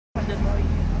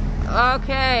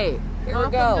Okay, here we go.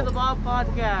 Welcome to the Bob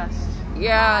Podcast.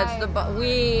 Yeah,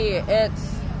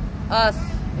 it's us.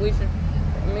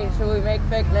 Should we make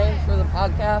fake names for the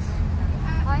podcast?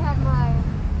 I have mine.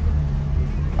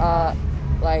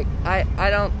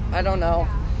 I don't know.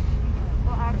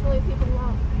 Well, actually, people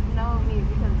won't know me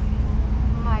because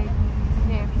my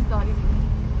name's not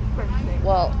even printing.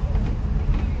 Well,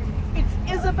 It's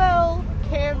Isabel,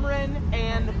 Cameron,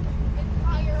 and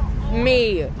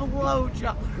me.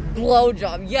 Blowjob.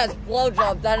 Blowjob. Yes,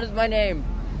 Blowjob. That is my name.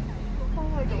 Oh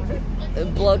my god.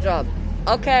 Blowjob.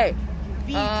 Okay.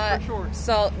 Beach for short.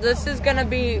 So this is gonna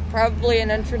be probably an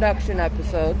introduction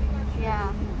episode.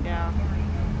 Yeah. Yeah.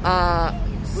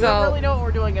 So We don't really know what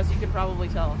we're doing, as you can probably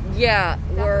tell. yeah,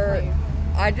 Definitely.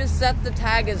 I just set the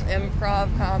tag as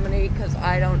improv comedy because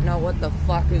I don't know what the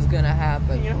fuck is gonna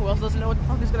happen. You know who else doesn't know what the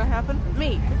fuck is gonna happen?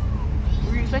 Me.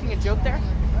 Were you expecting a joke there?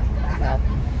 No.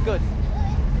 Good.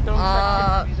 Don't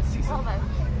expect me this Well season. then.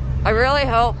 I really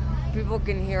hope people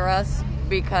can hear us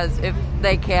because if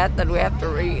they can't, then we have to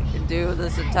redo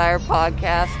this entire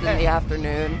podcast in the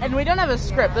afternoon. And we don't have a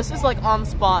script. This is like on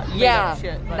spot. made Yeah, up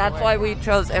shit, by the that's way. why we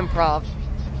chose improv.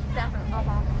 Definitely.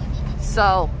 Okay.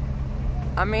 So,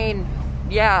 I mean,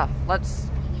 yeah, let's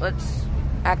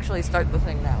actually start the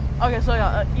thing now. Okay, so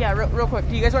real quick.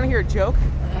 Do you guys want to hear a joke?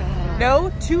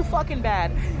 No? Too fucking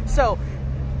bad. So,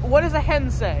 what does a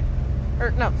hen say? Or,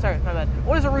 no, sorry, my bad.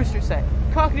 What does a rooster say?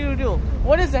 Cock-a-doodle-doo.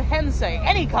 What does a hen say?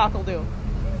 Any cock will do.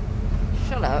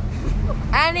 Shut up.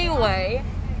 Anyway,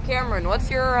 Cameron,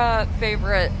 what's your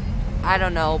favorite, I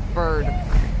don't know, bird?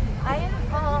 I am,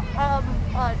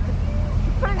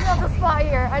 putting me on the spot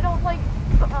here. I don't like,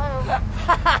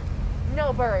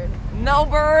 no bird. No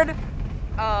bird?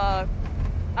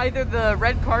 Either the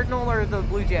red cardinal or the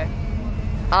blue jay.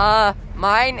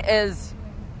 Mine is,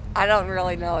 I don't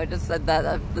really know. I just said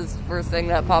that. This is the first thing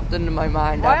that popped into my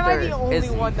mind. Why am I after the only Izzy.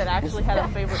 one that actually had a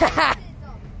favorite?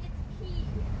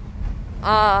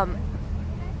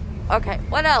 Okay,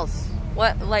 what else?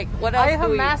 What else I have do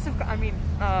we... massive... I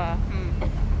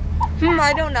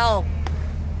don't know.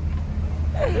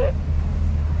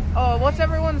 What's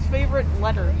everyone's favorite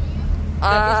letter?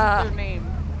 That isn't their name.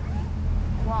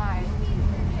 Why?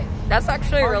 That's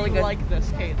actually Are really you good. like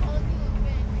this, Kate?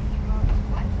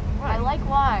 I like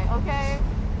why, okay?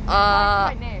 What's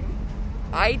my name?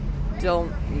 I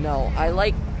don't know. I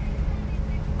like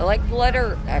the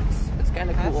letter X. It's kind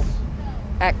of cool.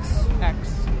 X.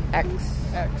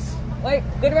 Wait,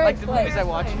 good Like range the place. movies I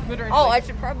watch. Good range Oh, place. I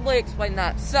should probably explain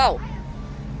that. So,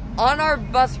 on our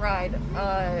bus ride,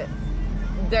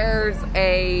 there's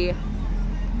a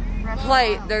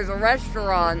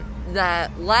restaurant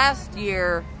that last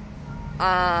year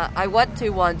I went to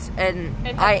once, and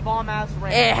It had bomb-ass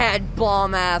ranch. it had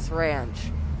bomb-ass ranch.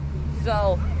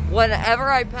 So, whenever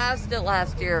I passed it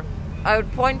last year, I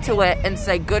would point to it and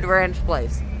say, good ranch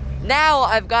place. Now,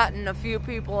 I've gotten a few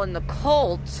people in the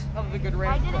cult. Of the good I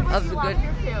ranch. did it Of with the you last good-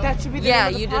 year too. That should be the Yeah, name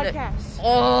of the you did it. podcast.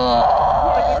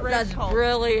 Oh, The Good Ranch that's Cult.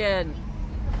 brilliant.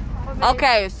 Amazing.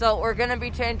 Okay, so we're going to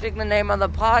be changing the name of the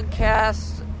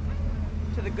podcast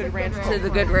To the good ranch. to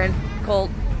the Good Ranch Cult,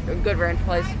 or Good Ranch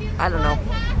Place. I don't know.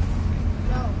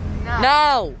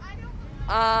 No.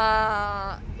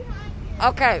 No!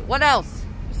 Okay, what else?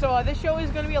 So this show is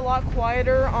going to be a lot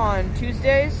quieter on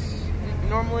Tuesdays.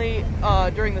 Normally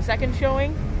during the second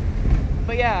showing.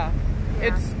 But yeah,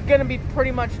 it's going to be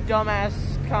pretty much dumbass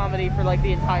comedy for like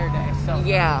the entire day. So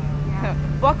Yeah.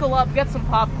 buckle up, get some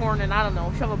popcorn, and I don't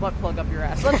know, shove a butt plug up your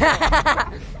ass. Let's go.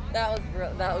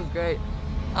 That was great.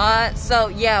 So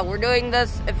yeah, we're doing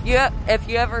this. If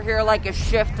you ever hear like a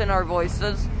shift in our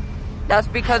voices, that's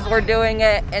because we're doing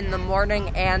it in the morning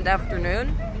and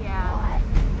afternoon.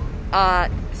 Yeah.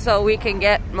 So we can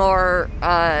get more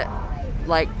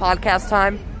like podcast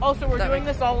time. Also, we're That doing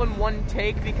makes- this all in one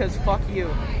take because fuck you.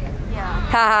 Yeah.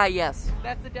 Haha, yes.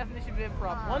 That's the definition of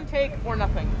improv. One take or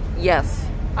nothing. Yes.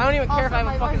 I don't even care Also, if I have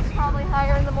my a fucking voice is seizure. probably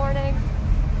higher in the morning.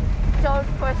 Don't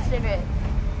question it.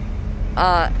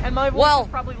 And my voice well, is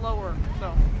probably lower,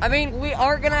 so. I mean, we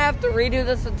are gonna have to redo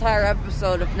this entire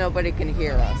episode if nobody can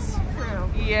hear us. True.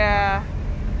 Yeah.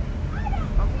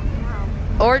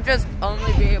 Or just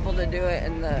only be able to do it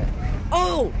in the...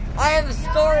 Oh! I have a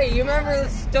story! You remember the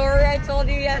story I told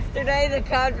you yesterday? The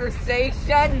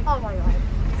conversation? Oh my god.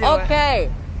 Do it.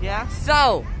 Okay, Yeah?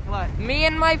 so, What? me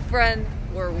and my friend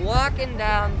were walking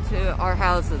down to our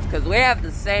houses because we have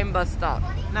the same bus stop.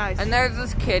 Nice. And there's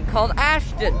this kid called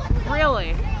Ashton.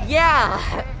 Really?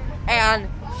 Yeah! And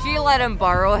she let him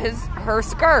borrow her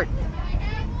skirt.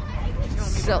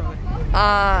 So,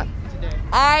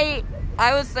 Today.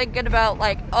 I was thinking about,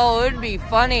 like, oh, it would be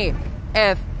funny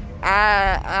if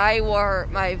I wore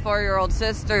my 4-year-old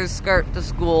sister's skirt to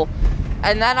school.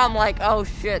 And then I'm like, oh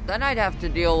shit, then I'd have to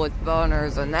deal with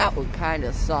boners, and that would kind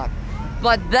of suck.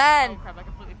 But then... Oh crap, I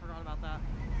completely forgot about that.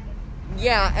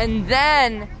 Yeah, and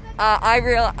then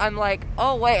I'm like,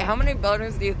 oh wait, how many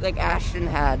boners do you think Ashton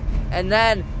had? And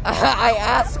then I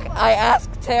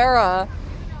asked Tara,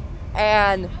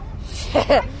 and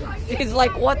she's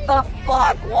like, what the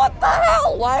fuck? What the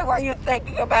hell? Why were you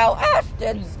thinking about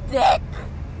Ashton's dick?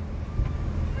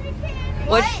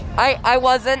 Which I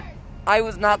wasn't. I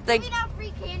was not thinking. Giving out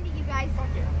free candy, you guys.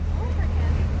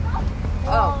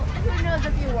 Oh. Who knows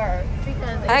if you were?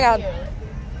 Because Hang on. you.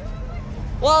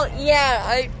 Well,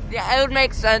 yeah, it would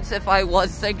make sense if I was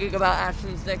thinking about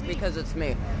Ashton's dick because it's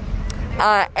me.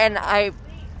 And I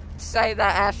say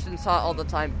that Ashton's hot all the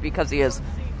time because he is. It's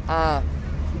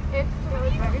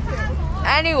really very true.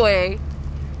 Anyway.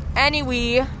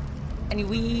 He has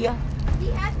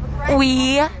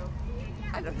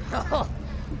I don't know.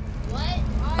 What?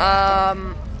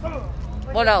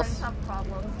 What else? Have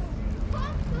problems.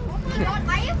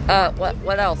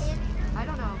 What else? I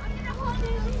don't know.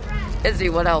 Izzy,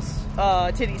 what else?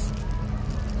 Titties.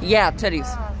 Yeah, titties.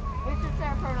 We should say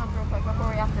our pronouns real quick before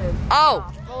we have to. Oh,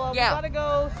 Well, yeah. we gotta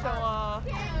go, so,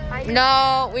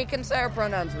 No, we can say our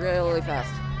pronouns really fast.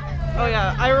 Oh,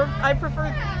 yeah, I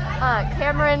prefer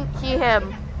Cameron, he,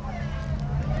 him.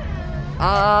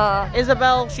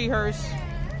 Isabel, she, hers.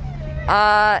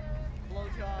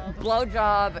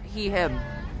 Blowjob, he, him.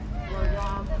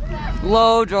 Blowjob.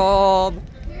 Blowjob.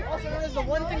 Also, there is the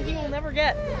one thing he will never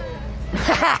get.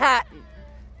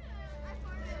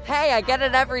 Hey, I get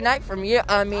it every night from you.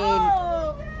 I mean,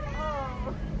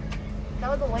 That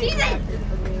was a late question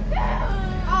for me.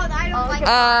 Oh, I don't like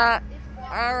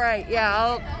all right,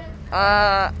 yeah,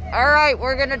 all right,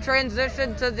 we're gonna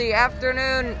transition to the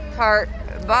afternoon part.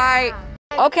 Bye.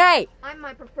 Okay. I'm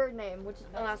my preferred name, which is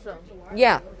awesome.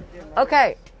 Yeah.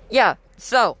 Okay. Yeah.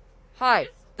 So, hi.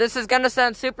 This is gonna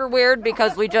sound super weird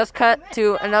because we just cut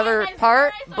to another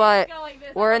part, but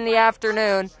we're in the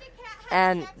afternoon,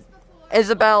 and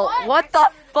Isabel, what the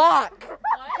fuck?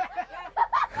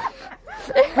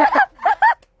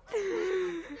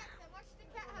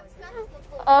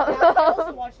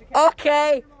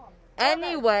 Okay.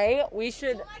 Anyway, we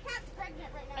should.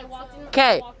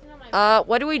 Okay.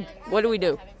 What do we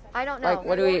do? I don't know. Like,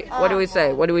 what do we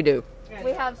say? What do we do?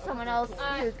 We have someone else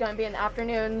who's going to be in the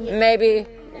afternoon. Maybe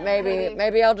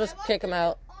I'll just kick him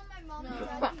out.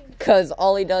 Because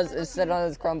all he does is sit on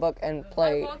his Chromebook and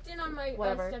play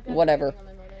whatever.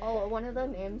 Oh, one of the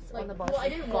names on the bus.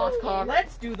 Glasscock.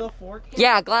 Let's do the fork.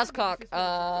 Yeah, Glasscock.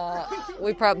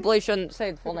 We probably shouldn't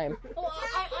say the full name.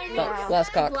 But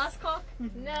Glasscock. Glasscock?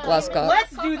 No. Glasscock.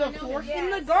 Let's do the fork in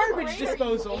the garbage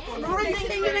disposal.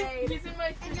 He's in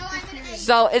my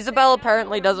So Isabel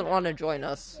apparently doesn't want to join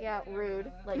us. Yeah,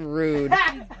 rude. Like, Rude.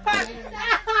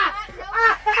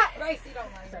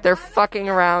 They're fucking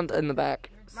around in the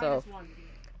back. So,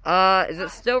 is it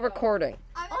still recording?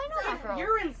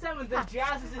 You're in 7th and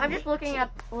Jazz is in I'm just looking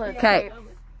at. Okay.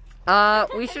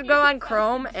 We should go on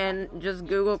Chrome and just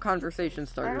Google conversation I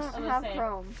starters. don't have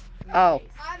Chrome. Oh,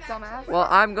 Dumbass. well,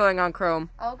 I'm going on Chrome.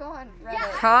 I'll go on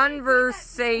Reddit.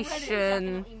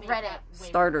 Conversation Reddit.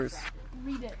 starters.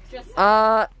 read it. Just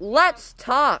Let's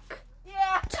talk.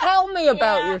 yeah. Tell me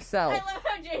about I yourself. love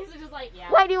how Jason's just like, yeah.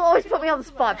 Why do you always put me on the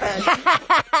spot, Ben?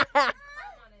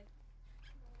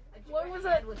 What was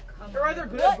it? You're either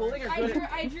good at bowling or good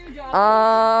at... I drew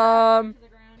John.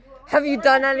 Have you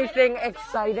done anything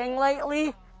exciting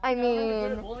lately? I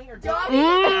mean, bowling or Dobby,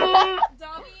 Mm.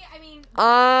 I mean,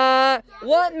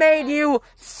 What made you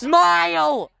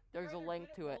smile? There's a link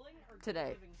to it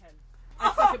today.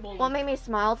 what made me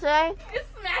smile today? it's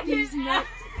smacking.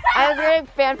 I was reading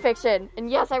fan fiction,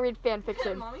 and yes, I read fan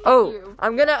fiction. Oh,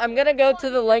 I'm gonna go to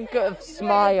the link of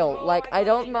smile. Like, I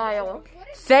don't Smile.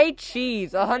 say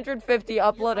cheese. 150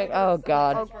 uploading. Oh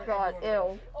god, Oh god,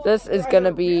 ew. this is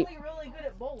gonna be really good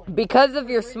at bowling. because of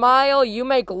your smile. You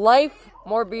make life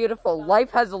more beautiful.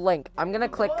 Life has a link. I'm gonna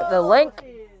click the link. No,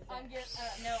 I'm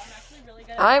actually really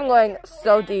good. I'm going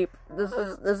so deep. This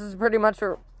is pretty much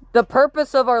the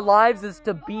purpose of our lives is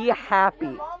to be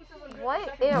happy.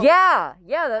 What? Ew. Yeah,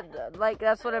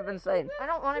 that's what I've been saying. I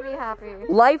don't want to be happy.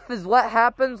 Life is what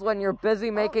happens when you're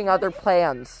busy making other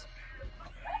plans.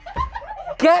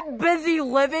 Get busy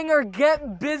living or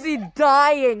get busy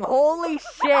dying. Holy shit.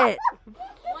 Why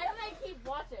do I keep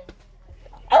watching?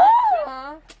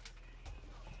 I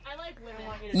like women.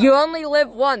 You only live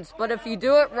once, but if you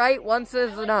do it right, once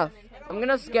is enough. I'm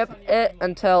gonna skip it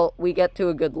until we get to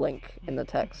a good link in the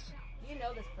text. You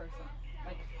know this person.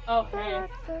 Like, Oh, hey.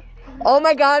 Oh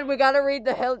my God, we gotta read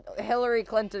the Hillary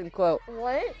Clinton quote.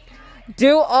 What?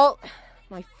 Do all...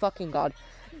 My fucking God.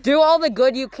 Do all the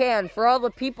good you can, for all the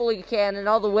people you can, in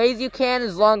all the ways you can,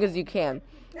 as long as you can.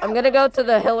 I'm gonna go to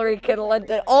the Hillary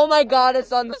Clinton... Oh my God,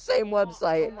 it's on the same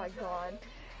website. Oh my God.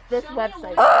 This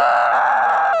website.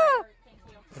 Ah!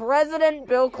 President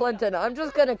Bill Clinton. I'm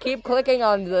just gonna keep clicking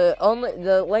on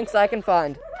the links I can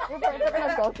find. You're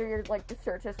gonna go through your like the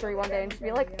search history one day and just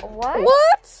be like, what?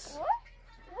 What?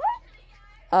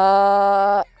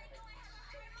 What?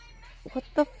 What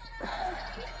the?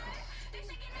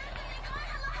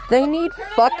 They need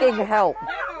fucking help.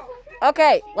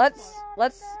 Okay, let's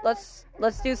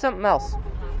do something else.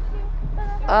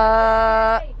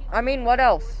 I mean, what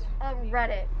else?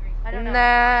 Reddit. I don't know.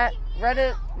 Nah,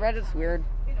 Reddit's weird.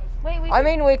 Wait, I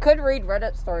mean, we could read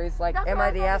Reddit stories like, That's am what I I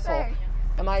was the gonna asshole? say.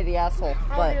 Am I the asshole?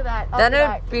 I'll do that. I'll Then do it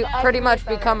that. would be I pretty think much it's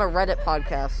better. become a Reddit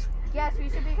podcast. Yes, we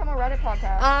should become a Reddit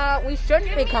podcast. We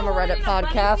shouldn't become a Reddit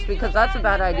podcast because that's a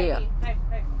bad idea.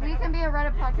 We can be a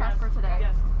Reddit podcast for today.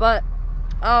 But,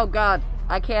 oh God,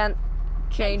 I can't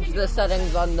change the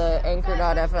settings on the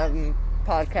Anchor.fm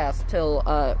podcast till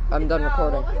I'm done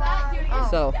recording. Oh.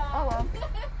 So, Oh well.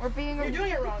 We're being a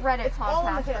Reddit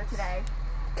podcast for today.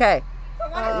 okay.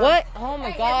 What? Oh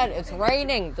my God, it's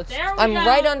raining. I'm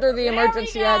right under the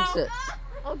emergency exit.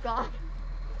 Oh God.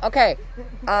 Okay.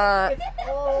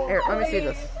 Here, let me see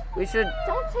this. We should.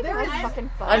 Don't take my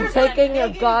fucking phone. I'm taking your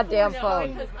goddamn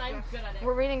phone. I'm good at it.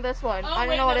 We're reading this one. I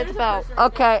don't know what it's about.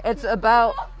 Okay, it's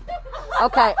about.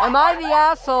 Okay, am I the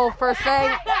asshole for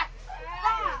saying?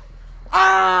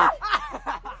 Ah!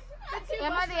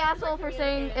 Am I the asshole for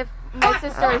saying if my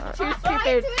sister is too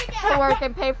stupid to work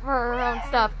and pay for her own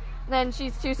stuff, then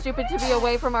she's too stupid to be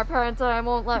away from our parents and I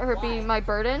won't let her be my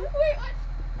burden?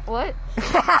 What?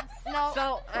 No.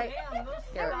 So I.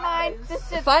 Never mind.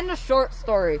 This is Find a short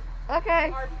story. okay.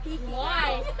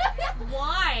 Why?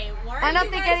 Why? Why are I don't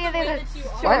you think guys any of the way these that you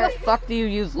are are? Why short. the fuck do you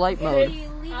use light mode?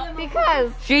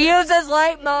 Because She uses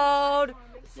light mode.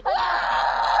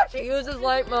 She uses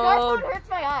light dark mode. mode hurts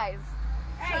my eyes.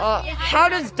 How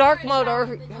does dark mode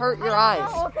hurt your eyes?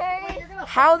 Okay.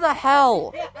 How the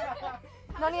hell?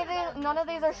 None of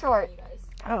these are short.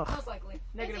 Oh.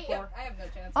 -4.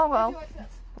 Oh well.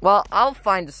 Well, I'll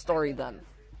find a story then.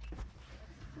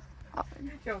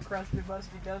 Joe Crusty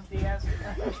Busty does the ass.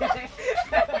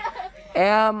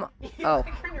 Oh,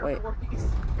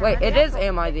 wait, it is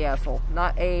Am I the Asshole,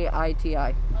 not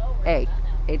A-I-T-I. Oh,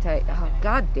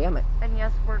 God damn it. And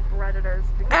yes, we're Redditors.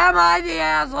 Am I the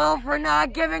asshole for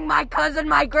not giving my cousin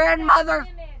my grandmother's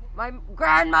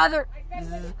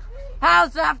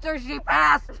house after she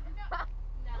passed?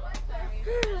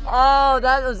 Oh,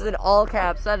 that was in all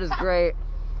caps. That is great.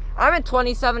 I'm a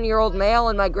 27-year-old male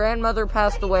and my grandmother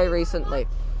passed away recently.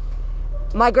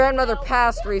 My grandmother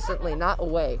passed recently, not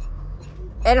away.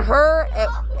 In her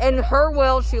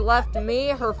will, she left me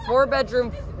her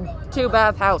 4-bedroom,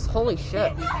 2-bath house. Holy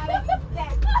shit.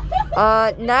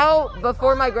 Now,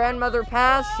 before my grandmother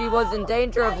passed, she was in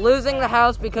danger of losing the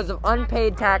house because of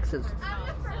unpaid taxes.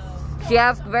 She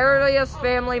asked various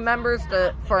family members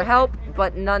for help,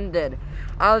 but none did.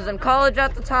 I was in college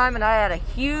at the time, and I had a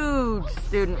huge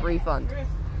student refund.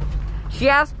 She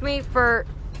asked me for...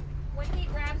 When he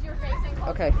grabs your face and calls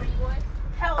Okay. you pretty boy.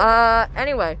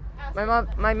 Anyway,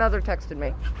 my mother texted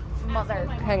me. Mother.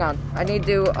 Hang on. I need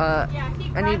to, I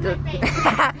need to...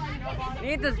 I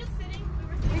need to... We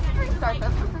should restart this.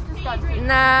 This is just done.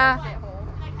 Nah,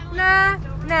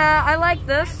 I like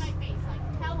this.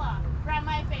 Hella, grab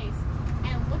my face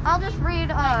and look. I'll just read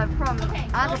from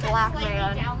As a Black Slightly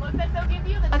Man. download that they'll give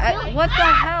you. That's What the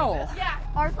hell? Yeah.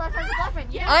 R/As a Black Man.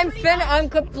 Yeah. I'm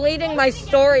completing my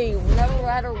story, no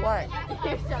matter what.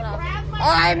 Shut up.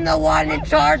 I'm the one in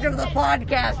charge of the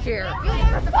podcast here. You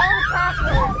have to follow the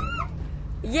password.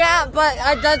 Yeah, but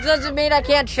that doesn't mean I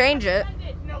can't change it.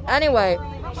 Anyway,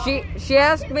 she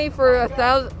asked me for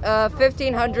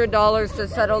 $1,500 to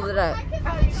settle the debt.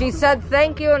 She said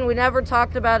thank you, and we never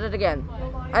talked about it again.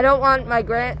 I didn't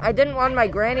want my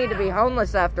granny to be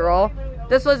homeless after all.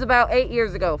 This was about 8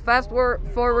 years ago. Fast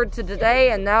forward to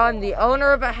today, and now I'm the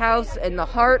owner of a house in the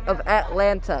heart of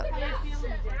Atlanta.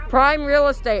 Prime real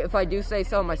estate, if I do say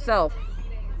so myself.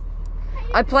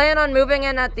 I plan on moving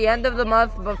in at the end of the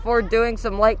month before doing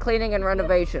some light cleaning and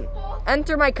renovation.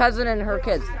 Enter my cousin and her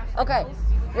kids. Okay,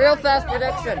 real fast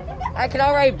prediction. I can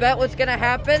already bet what's gonna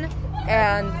happen,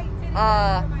 and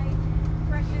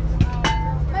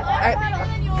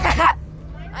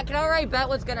I can already bet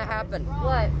what's gonna happen.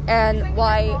 What? And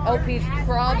why OP's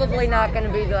probably not gonna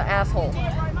be the asshole.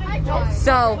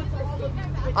 So,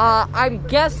 I'm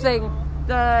guessing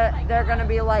they're gonna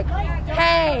be like,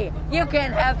 hey, you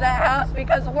can't have that house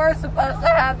because we're supposed to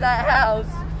have that house.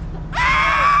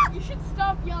 You should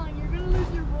stop yelling. You're gonna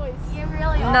lose your voice. You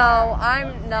really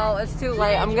are. No, it's too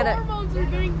late. I'm Your gonna. hormones are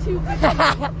getting too big.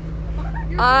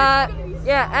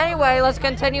 Yeah, anyway, let's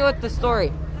continue with the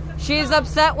story. She's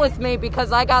upset with me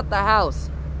because I got the house.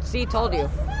 See, told you.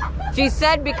 She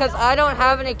said because I don't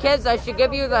have any kids, I should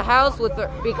give you the house with her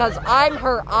because I'm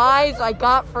her eyes I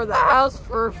got for the house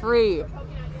for free.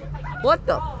 What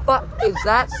the fuck is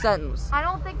that sentence? I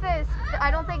don't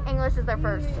think English is their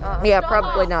first. Yeah,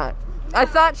 probably not. I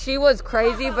thought she was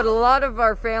crazy, but a lot of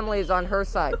our family is on her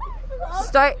side.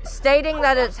 Stating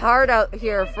that it's hard out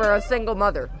here for a single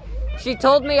mother. She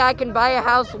told me I can buy a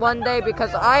house one day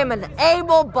because I am an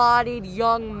able-bodied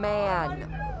young man.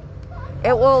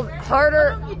 It will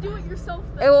harder. Why don't you do it yourself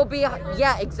then? It will be,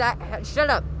 yeah, exact. Shut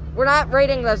up. We're not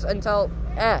rating this until,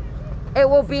 It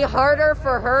will be harder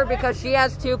for her because she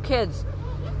has 2 kids.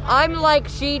 I'm like,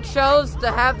 she chose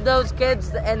to have those kids,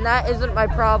 and that isn't my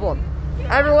problem.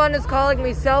 Everyone is calling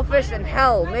me selfish, and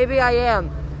hell, maybe I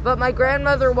am. But my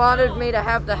grandmother wanted me to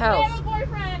have the I have house. a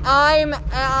boyfriend. I'm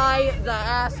the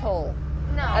asshole.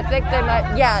 No. I think they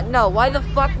might. Yeah, no. Why the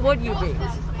fuck would you be?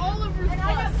 This is Oliver's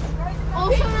voice.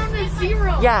 Also known as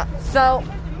Zero. Yeah. So,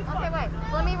 Okay, wait.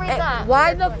 Let me read that.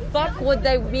 why the fuck would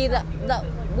they be the?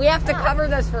 We have to cover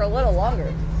this for a little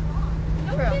longer.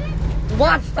 True.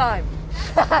 Watch time.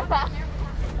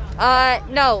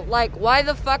 No. Like, why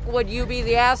the fuck would you be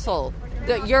the asshole?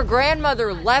 Your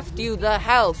grandmother left you the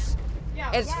house.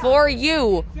 It's for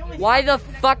you. Why the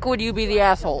fuck would you be the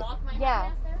asshole?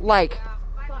 Yeah. Like,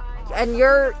 and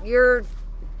you're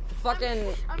fucking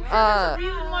The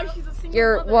reason why she's a single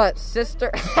your mother. what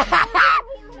sister?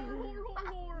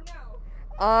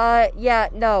 Yeah,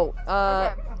 no.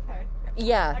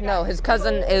 Yeah, no. His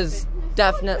cousin is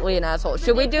definitely an asshole.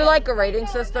 Should we do like a rating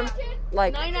system?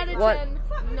 Like 9 out of what?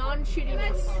 10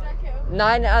 non-shittiness.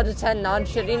 9 out of 10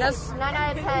 non-shittiness? 9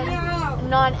 out of 10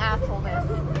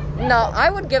 non-assholeness. No, I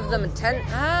would give them a 10.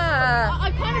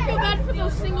 I kind of feel bad for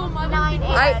those single mothers. 9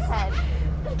 out of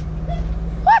 10.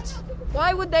 What?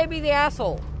 Why would they be the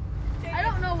asshole? I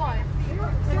don't know why.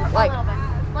 Like, A little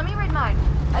bit. Let me read mine.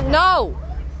 no.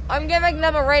 I'm giving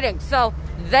them a rating. So,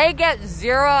 they get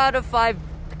 0 out of 5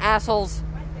 assholes.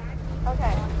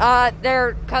 Okay.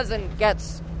 Their cousin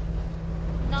gets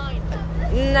 9.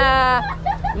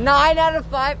 9 out of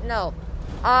 5. No.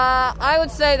 I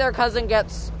would say their cousin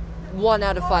gets 1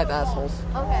 out of 5 assholes.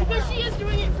 Okay. Because she is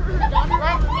doing it for her daughter.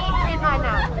 Let me read mine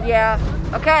now. Yeah.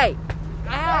 Okay.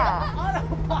 Yeah.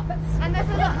 And this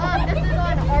is on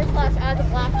r/as a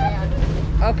black man.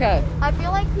 Okay. I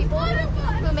feel like people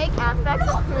who make aspects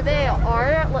of who they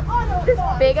are, this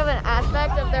big of an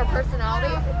aspect of their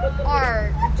personality,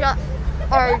 are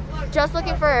just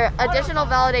looking for additional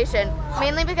validation,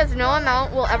 mainly because no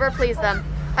amount will ever please them.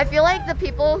 I feel like the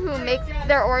people who make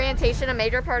their orientation a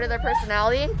major part of their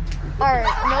personality are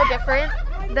no different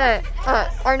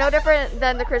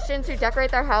than the Christians who decorate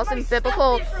their house in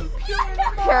biblical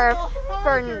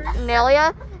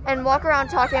paraphernalia and walk around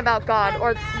talking about God,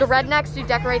 or the rednecks who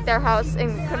decorate their house in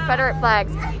Confederate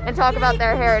flags and talk about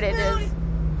their heritages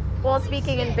while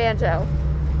speaking in banjo.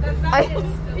 What?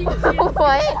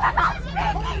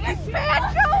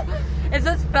 Banjo? Is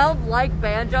it spelled like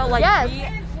banjo? Like Yes. B-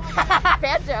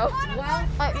 Banjo.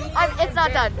 It's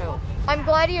not done. I'm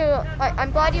glad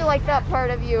you like that part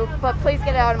of you, but please get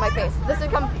it out of my face. This is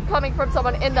coming from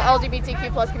someone in the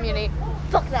LGBTQ plus community.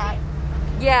 Fuck that.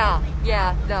 Yeah,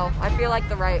 no. I feel like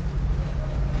the right.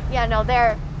 Yeah, no, they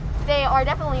are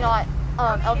definitely not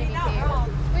LGBT.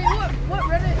 Wait, what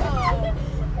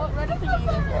Reddit thing are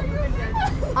you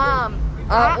guys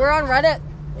on? We're on Reddit.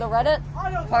 The Reddit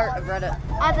part of Reddit.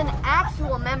 As an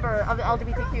actual member of the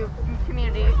LGBTQ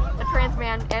community, a trans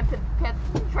man and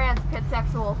trans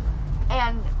pansexual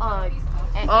and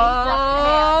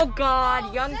Oh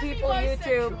God, young people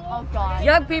YouTube. Oh God.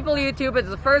 Young people YouTube is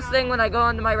the first thing when I go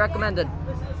onto my recommended.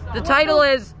 The title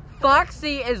is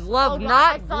Foxy is Love, Oh, God,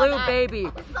 Not I saw Blue that. Baby.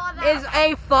 I saw that. Is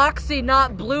a Foxy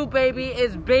not Blue Baby?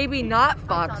 Is Baby not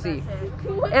Foxy?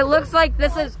 It looks like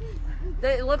this is.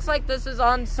 It looks like this is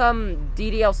on some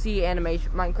DDLC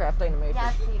animation, Minecraft animation.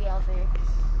 Yes, CDLC.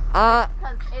 Uh,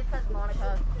 Because it says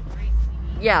Monica.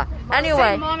 yeah. Say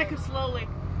Anyway. Monica slowly.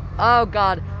 Oh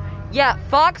God. Yeah,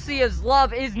 Foxy is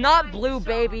Love is not Blue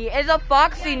Baby. Is a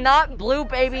Foxy not Blue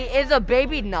Baby? Is a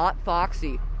baby not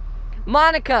Foxy?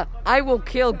 Monica, I will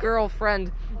kill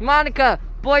girlfriend. Monica,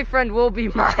 boyfriend will be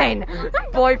mine.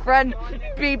 Boyfriend,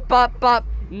 beep bop bop.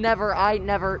 Never, I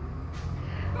never.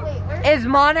 Wait, where's... Is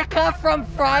Monica from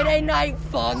Friday Night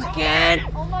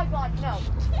Funkin'? Oh my God, no.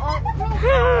 I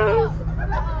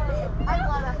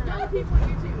love that.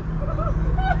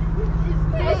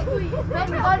 Then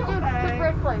we gotta do Good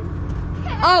Ranch Place.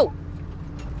 Oh!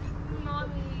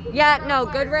 Yeah, no,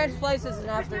 Good Ranch Place is an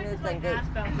afternoon thing, dude.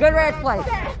 Good Ranch Place.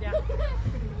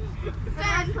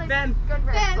 Ben. Good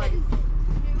Ranch Place.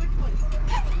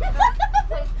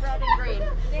 Place red and green.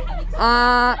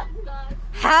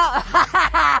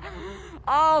 How?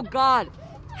 Oh, God.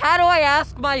 How do I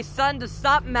ask my son to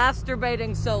stop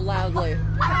masturbating so loudly?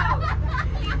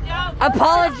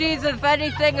 Apologies if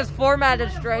anything is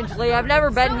formatted strangely. I've never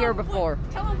been here before.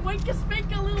 Tell him wake your speak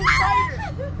a little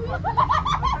quieter.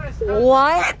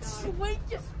 What? Wake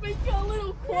your speak a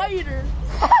little quieter.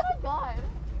 Oh my god.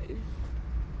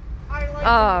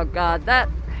 Oh, God. That...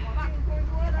 I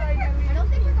don't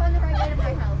think we're going the right way to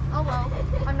my house. Oh well,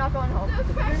 I'm not going home.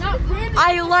 You're not ready.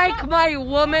 I like my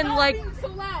woman like... So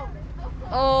loud.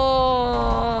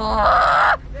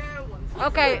 Oh.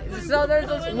 Okay, so there's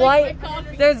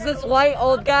this white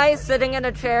old guy sitting in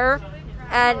a chair,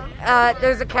 and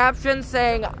there's a caption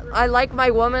saying, "I like my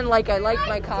woman like I like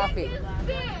my coffee."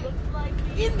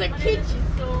 In the kitchen.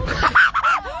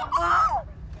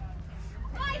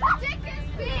 My dick is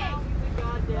big.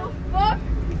 Fuck.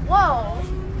 Whoa.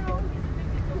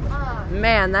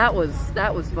 Man, that was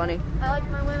funny. I like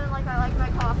my women like I like my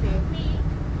coffee.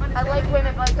 I like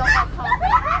women, but I don't like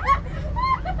coffee.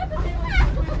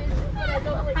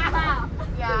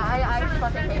 Yeah, I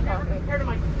fucking hate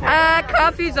coffee.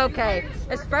 Coffee's okay.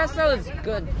 Espresso is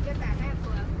good.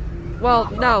 Well,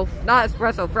 no, not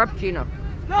espresso, frappuccino.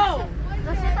 No.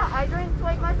 The shit that I drink to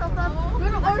wake myself up. Go to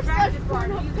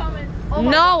r/Pornhub comments. Oh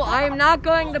my No, God. I am not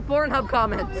going to Pornhub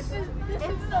comments. It's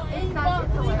not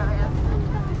shit hilarious.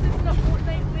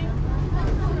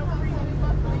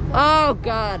 Oh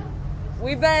God,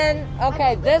 we've been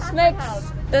okay. This makes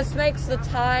the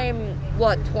time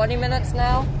what 20 minutes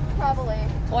now, Probably.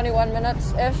 21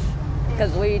 minutes ish,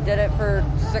 because we did it for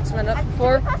 6 minutes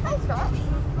before. Did I pass my stop?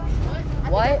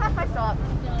 What? I passed my stop.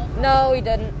 No, we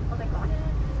didn't. Oh thank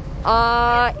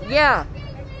God. Yeah.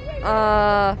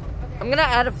 I'm gonna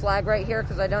add a flag right here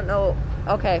because I don't know.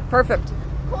 Okay, perfect.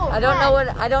 Cool. I don't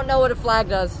know what a flag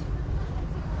does.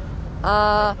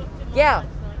 Yeah.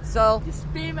 So.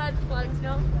 Spam ad flags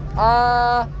now.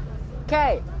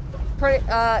 Okay.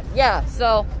 Yeah,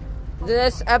 so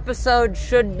this episode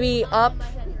should be up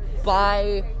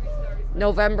by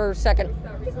November 2nd.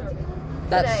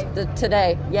 That's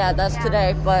today. Yeah, that's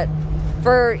today. But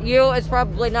for you, it's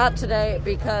probably not today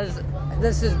because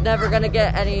this is never going to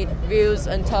get any views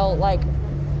until, like,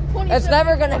 it's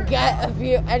never going to get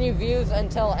any views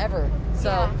until ever. So.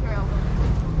 Yeah, true.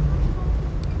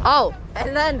 Oh,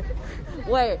 and then,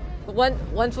 wait.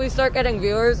 Once we start getting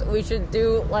viewers, we should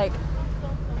do, like,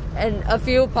 in a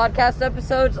few podcast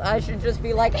episodes, I should just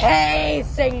be like, hey,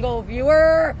 single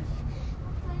viewer!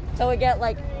 So we get,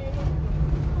 like,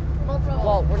 Multiple.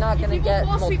 well, we're not going to get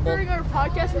Fall asleep multiple. during our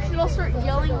podcast. We should all start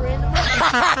yelling randomly.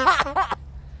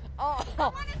 Oh,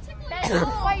 That's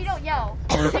why you don't yell.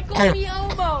 Tickle me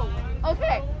elbow.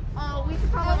 Okay. We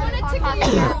should probably I want to talk tickle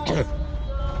about your it. balls.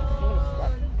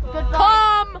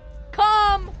 Goodbye.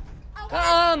 Come!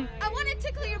 I want to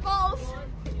tickle your balls.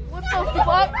 What the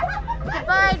fuck?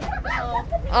 Goodbye. No.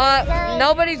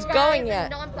 Nobody's Guys going and yet.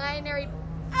 Non-binary.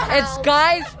 It's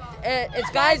guys,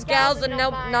 gals, and no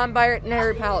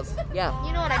non-binary pals. Yeah.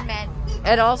 You know what I meant.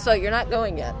 And also, you're not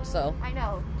going yet, so. I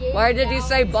know. Why did you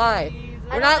say bye? I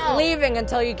We're don't not know. leaving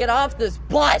until you get off this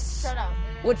bus! Shut up.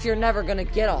 Which you're never gonna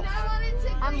get off.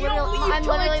 I'm You don't literally, leave I'm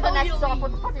till I literally the tell next you to stop. leave.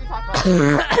 What the fuck are you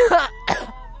talking about?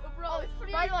 Bro, it's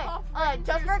pretty By the way, tough.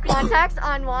 just for context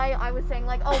on why I was saying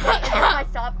like, oh wait, is this my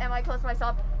stop? Am I close to my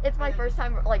rewriting it's my first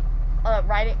time like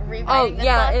rewriting this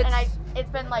yeah, bus, and it's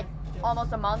been like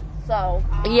almost a month, so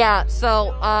Yeah,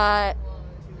 so,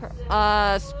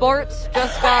 sports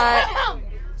just got...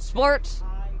 Sports...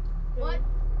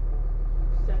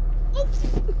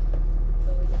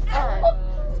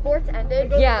 sports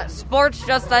ended. Yeah, sports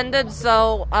just ended,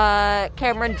 so,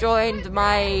 Cameron joined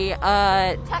my,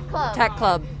 Tech club. tech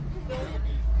club.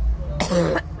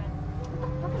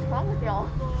 What is wrong with y'all?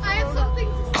 I have something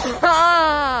to say.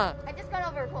 Ah! I just got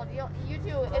over a cold. You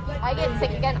two, if I get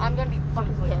sick again, I'm gonna be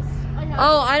fucking pissed.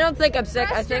 Oh, I don't think I'm sick.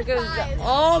 I think it was...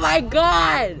 Oh my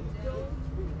god!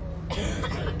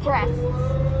 Breasts.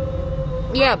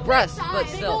 Yeah, breasts, but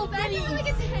still. I don't really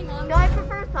get to hang on. No, I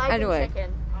prefer thighs Anyway. and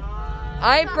chicken.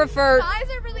 I prefer... Thighs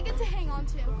are really good to hang on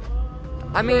to.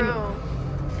 I mean...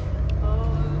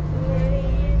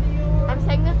 I'm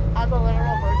saying this as a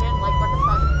literal virgin, like what the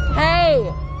fuck?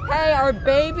 Hey, our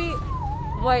baby...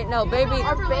 Wait, no, baby...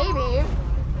 Our baby.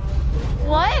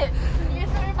 What?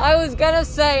 I was gonna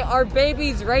say, are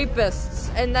babies rapists?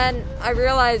 And then I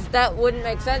realized that wouldn't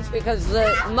make sense because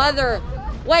the mother...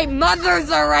 Wait, mothers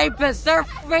are rapists! They're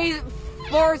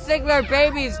forcing their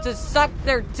babies to suck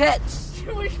their tits!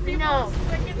 Jewish people No.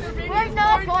 sucking their babies' We're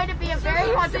not born. going to be a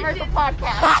very controversial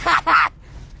podcast.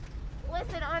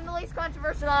 Listen, I'm the least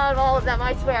controversial out of all of them,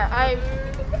 I swear.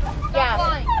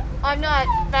 Yeah, I'm not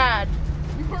bad.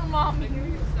 Your mommy.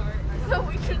 So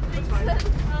we could fix that.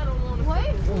 I don't want to.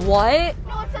 What? What?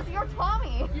 No, it says you're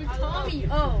Tommy. You're Tommy.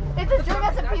 Oh. It's a Dream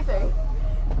SMP thing.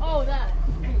 Oh, that.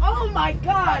 Oh my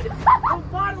god! A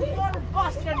bottle of water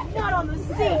busted a nut on the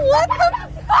seat! What the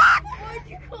fuck? Why'd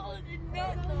you call it a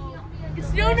nut though?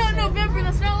 It's no nut November,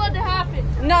 that's not allowed to happen.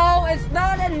 No, it's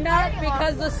not a nut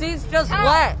because the seat's just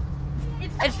wet.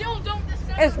 It's still don't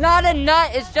December. It's not a nut,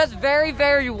 it's just very,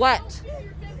 very wet.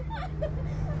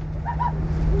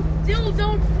 Still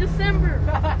don't December.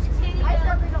 I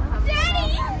certainly don't have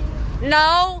Daddy!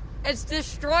 No, it's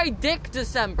Destroy Dick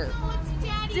December.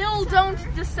 Still don't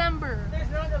December.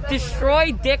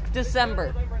 Destroy Dick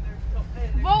December.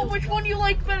 Vote which one you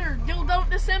like better, Still don't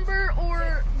December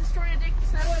or Destroy a Dick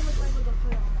December?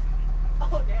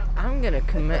 I'm gonna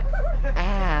commit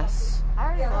ass. I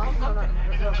already lost.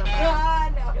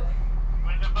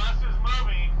 When the bus is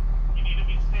moving, you need to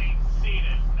be staying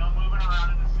seated. No moving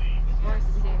around in the seat.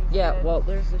 Yeah, well,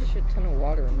 there's a shit ton of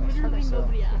water in my Literally seat, so.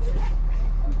 nobody asked.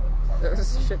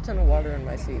 There's a shit ton of water in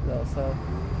my seat, though, so.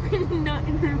 Nut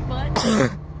in her butt.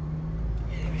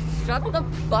 Shut the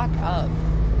fuck up.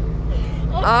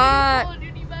 Okay, Call of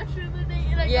Duty match of the day,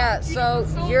 and I yeah, got so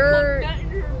so you're- nut in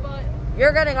her butt.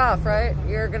 You're getting off, right?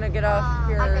 You're gonna get off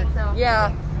here. I think so.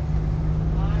 Yeah.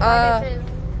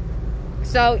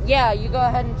 So, yeah, you go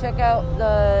ahead and check out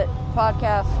the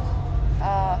podcast,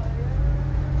 Yeah.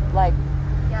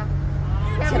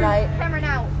 tonight. Cameron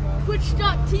out.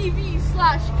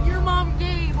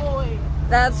 Twitch.tv/YourMomGayBoy.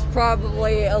 That's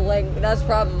probably a link. That's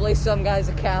probably some guy's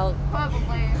account.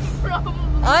 Probably. Probably.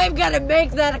 I'm gonna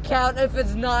make that account if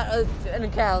it's not an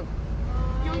account.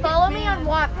 Follow me on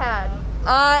Wattpad.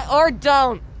 Or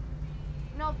don't.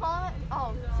 No, follow it.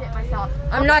 Oh, shit, myself.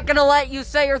 I'm not gonna let you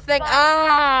say your thing.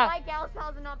 Bye, gals,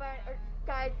 pals, and non-binary.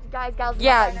 Guys, gals, and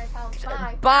Yeah. non-binary pals.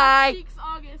 Bye. Bye. Cheeks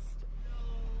August.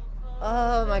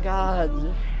 Oh my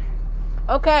god.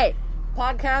 Okay.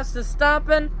 Podcast is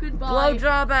stopping. Goodbye.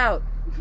 Blowjob out.